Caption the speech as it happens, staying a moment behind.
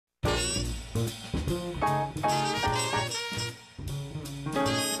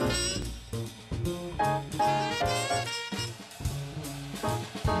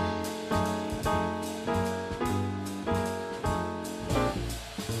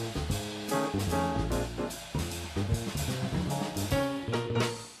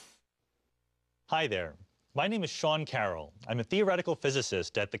Hi there. My name is Sean Carroll. I'm a theoretical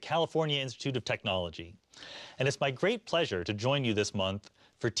physicist at the California Institute of Technology. And it's my great pleasure to join you this month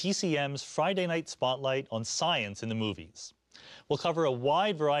for TCM's Friday Night Spotlight on Science in the Movies. We'll cover a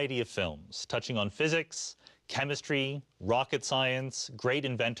wide variety of films, touching on physics, chemistry, rocket science, great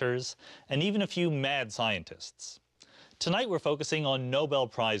inventors, and even a few mad scientists. Tonight we're focusing on Nobel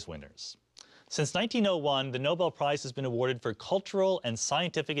Prize winners. Since 1901, the Nobel Prize has been awarded for cultural and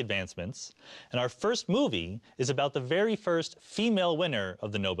scientific advancements, and our first movie is about the very first female winner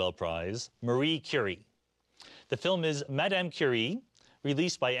of the Nobel Prize, Marie Curie. The film is Madame Curie,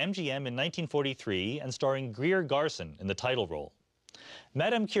 released by MGM in 1943 and starring Greer Garson in the title role.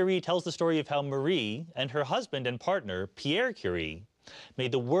 Madame Curie tells the story of how Marie and her husband and partner, Pierre Curie,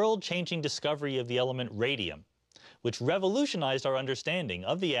 made the world-changing discovery of the element radium, which revolutionized our understanding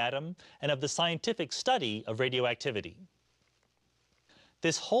of the atom and of the scientific study of radioactivity.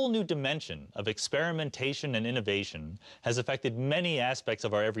 This whole new dimension of experimentation and innovation has affected many aspects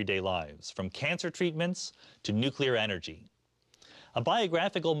of our everyday lives, from cancer treatments to nuclear energy. A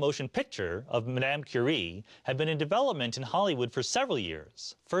biographical motion picture of Madame Curie had been in development in Hollywood for several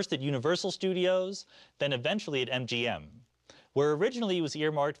years, first at Universal Studios, then eventually at MGM, where originally it was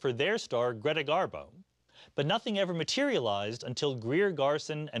earmarked for their star Greta Garbo. But nothing ever materialized until Greer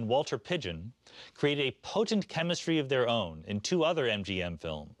Garson and Walter Pidgeon created a potent chemistry of their own in two other MGM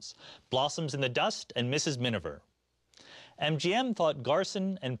films, Blossoms in the Dust and Mrs. Miniver. MGM thought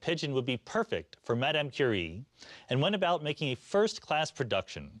Garson and Pidgeon would be perfect for Madame Curie and went about making a first-class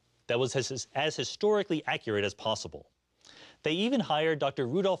production that was as historically accurate as possible. They even hired Dr.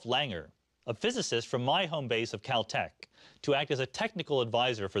 Rudolf Langer, a physicist from my home base of Caltech, to act as a technical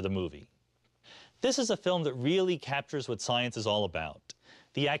advisor for the movie. This is a film that really captures what science is all about,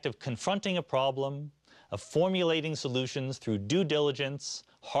 the act of confronting a problem, of formulating solutions through due diligence,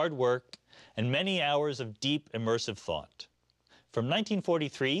 hard work, and many hours of deep, immersive thought. From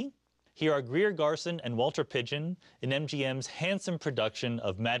 1943, here are Greer Garson and Walter Pidgeon in MGM's handsome production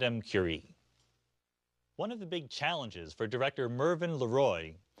of Madame Curie. One of the big challenges for director Mervyn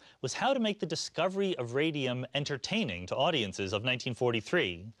LeRoy was how to make the discovery of radium entertaining to audiences of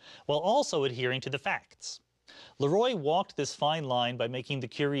 1943, while also adhering to the facts. LeRoy walked this fine line by making the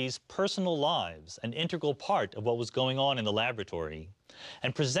Curies' personal lives an integral part of what was going on in the laboratory,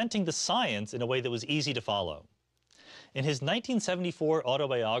 and presenting the science in a way that was easy to follow. In his 1974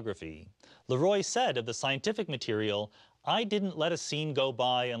 autobiography, LeRoy said of the scientific material, "I didn't let a scene go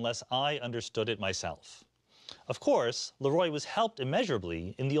by unless I understood it myself." Of course, LeRoy was helped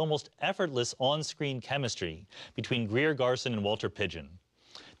immeasurably in the almost effortless on-screen chemistry between Greer Garson and Walter Pidgeon.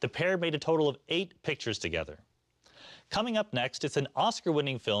 The pair made a total of 8 pictures together. Coming up next, it's an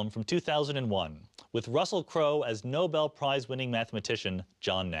Oscar-winning film from 2001 with Russell Crowe as Nobel Prize-winning mathematician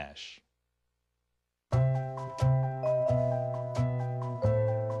John Nash.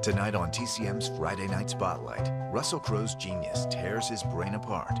 Tonight on TCM's Friday Night Spotlight, Russell Crowe's genius tears his brain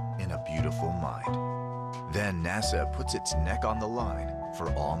apart in A Beautiful Mind. Then NASA puts its neck on the line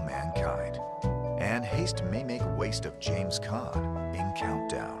for all mankind. And haste may make waste of James Caan in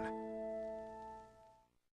Countdown.